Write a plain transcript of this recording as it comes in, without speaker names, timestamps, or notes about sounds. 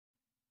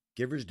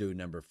Givers due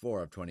number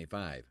 4 of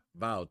 25.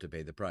 Vow to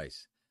pay the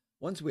price.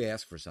 Once we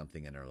ask for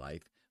something in our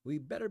life, we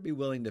better be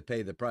willing to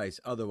pay the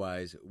price,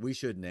 otherwise we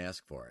shouldn't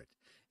ask for it.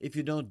 If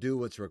you don't do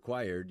what's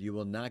required, you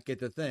will not get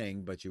the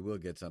thing, but you will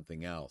get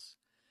something else.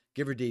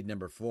 Giver deed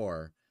number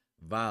 4.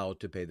 Vow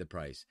to pay the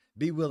price.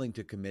 Be willing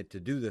to commit to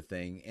do the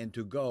thing and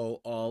to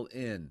go all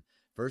in.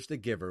 First, the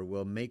giver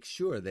will make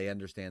sure they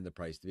understand the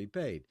price to be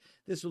paid.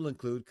 This will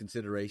include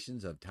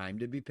considerations of time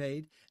to be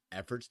paid,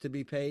 efforts to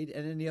be paid,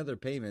 and any other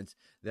payments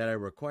that are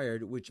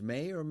required, which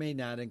may or may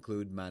not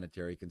include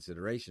monetary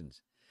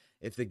considerations.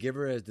 If the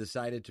giver has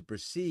decided to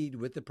proceed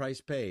with the price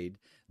paid,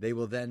 they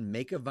will then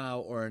make a vow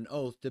or an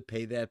oath to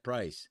pay that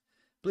price.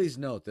 Please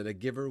note that a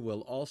giver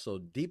will also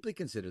deeply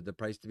consider the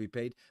price to be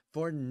paid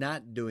for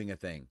not doing a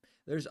thing.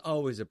 There's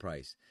always a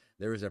price.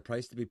 There is a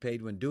price to be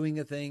paid when doing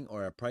a thing,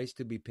 or a price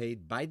to be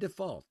paid by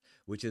default,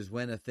 which is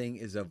when a thing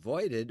is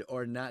avoided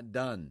or not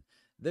done.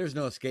 There's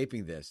no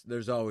escaping this.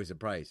 There's always a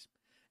price.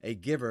 A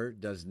giver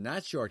does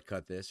not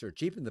shortcut this or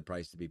cheapen the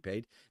price to be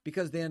paid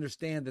because they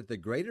understand that the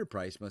greater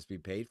price must be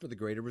paid for the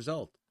greater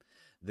result.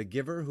 The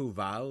giver who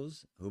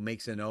vows, who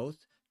makes an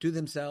oath to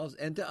themselves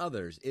and to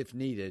others if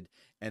needed,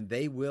 and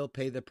they will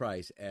pay the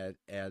price at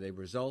a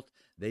result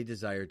they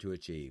desire to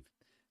achieve.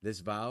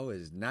 This vow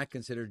is not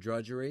considered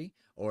drudgery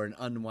or an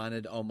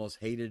unwanted, almost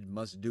hated,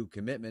 must-do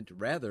commitment.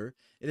 Rather,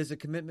 it is a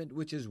commitment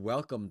which is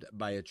welcomed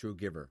by a true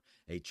giver.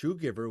 A true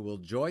giver will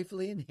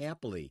joyfully and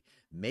happily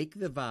make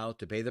the vow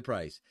to pay the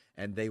price,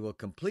 and they will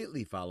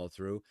completely follow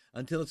through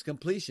until its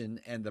completion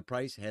and the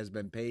price has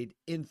been paid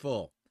in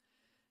full.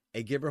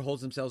 A giver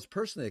holds themselves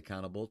personally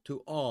accountable to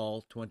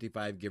all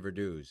 25 giver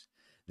dues.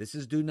 This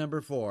is due number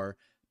 4,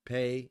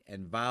 pay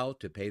and vow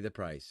to pay the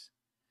price.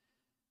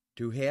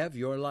 To have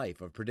your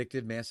life of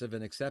predictive, massive,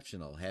 and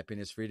exceptional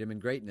happiness, freedom,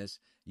 and greatness,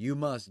 you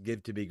must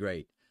give to be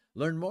great.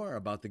 Learn more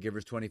about the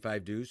Givers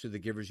 25 dues through the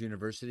Givers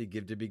University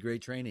Give to Be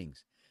Great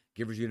trainings.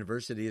 Givers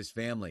University is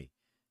family.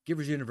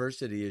 Givers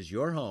University is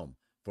your home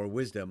for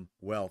wisdom,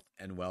 wealth,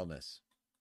 and wellness.